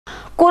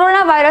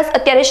Corona virus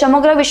અત્યારે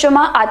સમગ્ર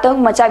વિશ્વમાં આતંક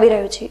મચાવી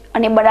રહ્યો છે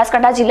અને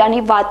બનાસકાંઠા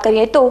જિલ્લાની વાત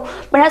કરીએ તો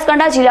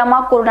બનાસકાંઠા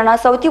જિલ્લામાં કોરોનાના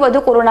સૌથી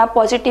વધુ કોરોના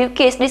પોઝિટિવ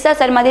કેસ ડીસા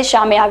શહેરમાંથી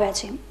સામે આવ્યા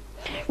છે।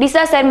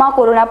 ડીસા શહેરમાં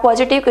કોરોના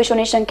પોઝિટિવ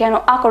કેસોની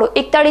સંખ્યાનો આંકડો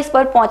 41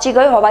 પર પહોંચી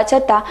ગયો હોવા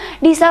છતાં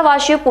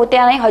ડીસાવાસીઓ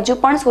પોતાને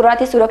હજુ પણ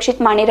કોરોનાથી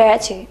સુરક્ષિત માની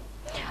રહ્યા છે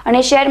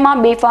અને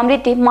શહેરમાં બેફામ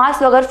રીતે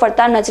માસ્ક વગર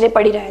ફરતા નજરે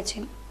પડી રહ્યા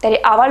છે।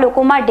 ત્યારે આવા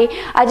લોકો માટે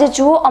આજે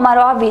જુઓ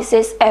અમારો આ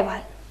વિશેષ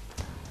અહેવાલ।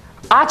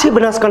 આ છે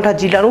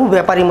બનાસકાંઠા જિલ્લાનું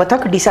વેપારી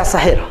મથક ડીસા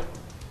શહેર।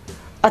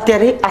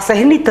 અત્યારે આ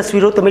શહેરની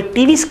તસવીરો તમે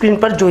ટીવી સ્ક્રીન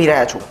પર જોઈ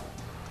રહ્યા છો।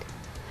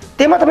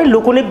 તેમાં તમે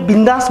લોકોને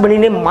બિંદાસ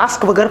બનીને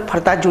માસ્ક વગર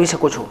ફરતા જોઈ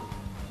શકો છો।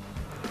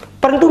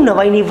 પરંતુ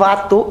નવાઈની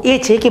વાત તો એ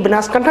છે કે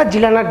બનાસકાંઠા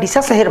જિલ્લાના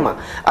ડીસા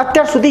શહેરમાં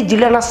અત્યાર સુધી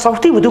જિલ્લાના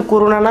સૌથી વધુ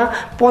કોરોનાના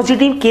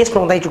પોઝિટિવ કેસ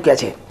નોંધાઈ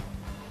ચૂક્યા છે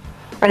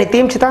અને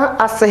તેમ છતાં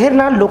આ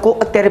શહેરના લોકો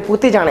અત્યારે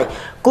પોતે જાણે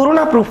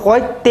કોરોના પ્રૂફ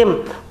હોય તેમ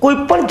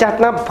કોઈ પણ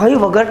જાતના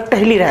ભય વગર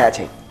ટહેલી રહ્યા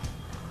છે।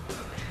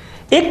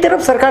 એક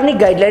તરફ સરકારની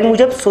ગાઈડલાઈન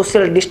મુજબ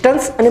સોશિયલ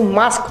ડિસ્ટન્સ અને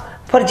માસ્ક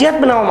ફરજિયાત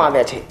બનાવવામાં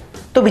આવ્યા છે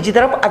તો બીજી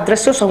તરફ આ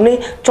દ્રશ્યો સૌને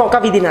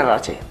ચોંકાવી દેનારા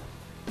છે।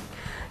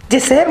 જે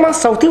શહેરમાં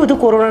સૌથી વધુ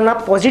કોરોનાના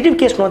પોઝિટિવ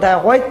કેસ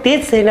નોંધાયા હોય તે જ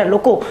શહેરના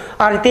લોકો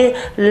આ રીતે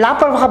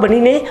લાપરવાહ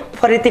બનીને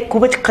ફરે તે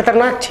ખૂબ જ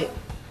ખતરનાક છે।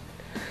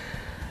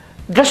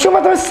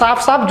 દ્રશ્યોમાં તમે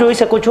સાફ સાફ જોઈ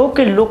શકો છો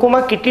કે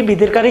લોકોમાં કેટલી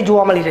બેદરકારી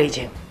જોવા મળી રહી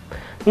છે।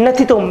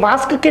 નથી તો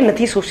માસ્ક કે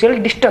નથી સોશિયલ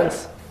ડિસ્ટન્સ।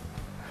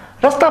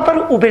 રસ્તા પર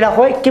ઊભેલા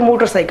હોય કે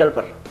મોટરસાઇકલ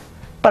પર,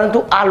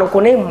 પરંતુ આ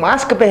લોકોને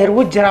માસ્ક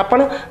પહેરવું જરા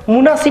પણ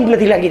મુનાસિબ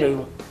નથી લાગી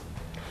રહ્યું।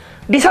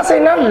 ડીસા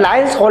શહેરના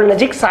લાયન્સ હોલ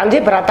નજીક સાંજે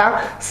ભરાતા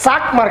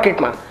શાક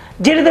માર્કેટમાં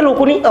જે રીતે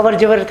લોકોની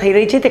અવરજવર થઈ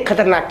રહી છે તે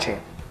ખતરનાક છે,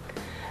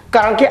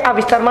 કારણ કે આ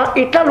વિસ્તારમાં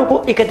એટલા લોકો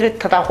એકત્રિત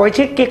થતા હોય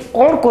છે કે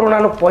કોણ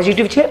કોરોનાનો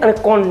પોઝિટિવ છે અને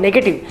કોણ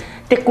નેગેટિવ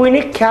તે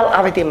કોઈને ખ્યાલ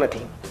આવે તેમ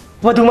નથી।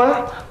 વધુમાં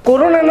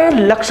કોરોનાના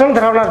લક્ષણ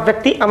ધરાવનાર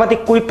વ્યક્તિ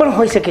આમાંથી કોઈ પણ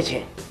હોઈ શકે છે।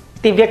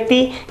 તે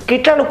વ્યક્તિ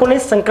કેટલા લોકોને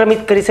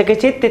સંક્રમિત કરી શકે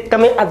છે તે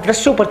તમે આ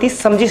દ્રશ્યો પરથી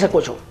સમજી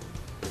શકો છો।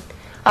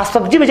 આ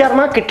સબ્જી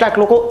બજારમાં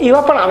કેટલાક લોકો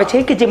એવા પણ આવે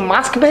છે કે જે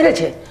માસ્ક પહેરે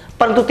છે,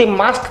 પરંતુ તે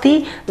માસ્કથી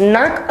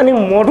નાક અને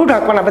મોઢું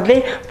ઢાંકવાના બદલે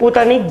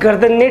પોતાની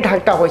ગરદનને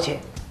ઢાંકતા હોય છે।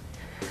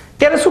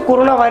 ત્યારે શું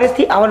કોરોના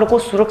વાયરસથી આવા લોકો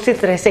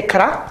સુરક્ષિત રહેશે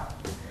ખરા?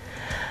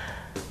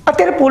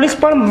 અત્યારે પોલીસ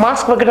પણ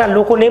માસ્ક વગરના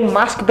લોકોને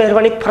માસ્ક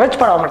પહેરવાની ફરજ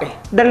પાડવા માટે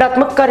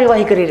દંડાત્મક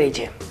કાર્યવાહી કરી રહી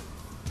છે,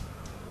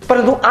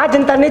 પરંતુ આ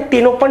જનતાને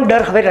તેનો પણ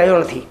ડર હવે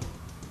રહ્યો નથી।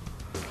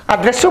 આ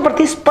દ્રશ્યો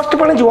પરથી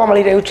સ્પષ્ટપણે જોવા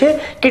મળી રહ્યું છે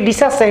કે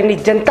ડીસા શહેરની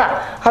જનતા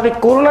હવે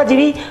કોરોના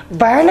જેવી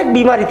ભયાનક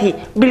બીમારીથી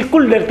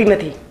બિલકુલ ડરતી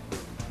નથી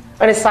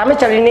અને સામે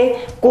ચાલીને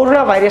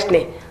કોરોના વાયરસને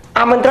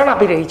આમંત્રણ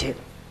આપી રહી છે।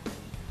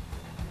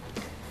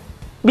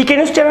 બીકે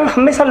ન્યૂઝ ચેનલ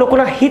હંમેશા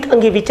લોકોના હિત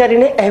અંગે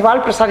વિચારીને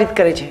અહેવાલ પ્રસારિત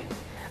કરે છે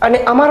અને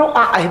અમારો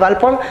આ અહેવાલ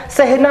પણ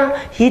શહેરના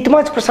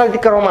હિતમાં જ પ્રસારિત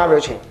કરવામાં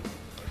આવ્યો છે।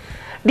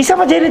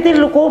 ડીસામાં જે રીતે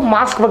લોકો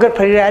માસ્ક વગર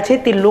ફરી રહ્યા છે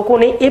તે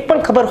લોકોને એ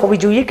પણ ખબર હોવી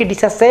જોઈએ કે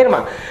ડીસા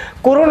શહેરમાં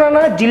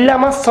કોરોનાના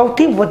જિલ્લામાં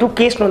સૌથી વધુ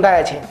કેસ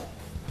નોંધાયા છે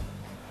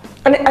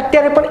અને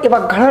અત્યારે પણ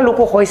એવા ઘણા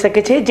લોકો હોઈ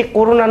શકે છે જે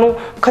કોરોનાનું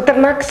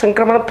ખતરનાક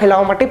સંક્રમણ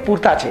ફેલાવવા માટે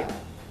પૂરતા છે।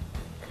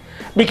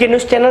 બીકે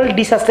ન્યૂઝ ચેનલ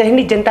ડીસા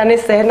શહેરની જનતાને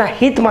શહેરના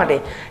હિત માટે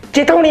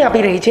ચેતવણી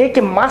આપી રહી છે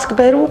કે માસ્ક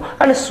પહેરવું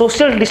અને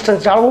સોશિયલ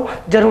ડિસ્ટન્સ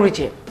જાળવવું જરૂરી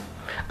છે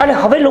અને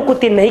હવે લોકો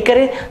તે નહીં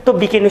કરે તો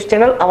બીકે ન્યૂઝ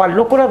ચેનલ આવા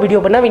લોકોના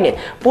વિડીયો બનાવીને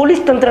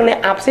પોલીસ તંત્રને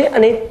આપશે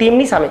અને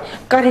તેમની સામે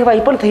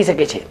કાર્યવાહી પણ થઈ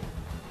શકે છે।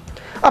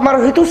 અમારો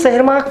હેતુ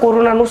શહેરમાં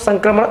કોરોનાનું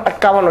સંક્રમણ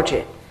અટકાવવાનો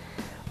છે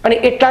અને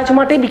એટલા જ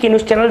માટે બીકે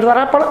ન્યૂઝ ચેનલ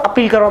દ્વારા પણ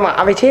અપીલ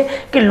કરવામાં આવે છે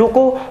કે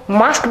લોકો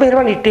માસ્ક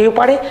પહેરવાની ટેવ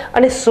પાડે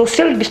અને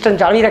સોશિયલ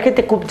ડિસ્ટન્સ જાળવી રાખે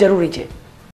તે ખૂબ જરૂરી છે।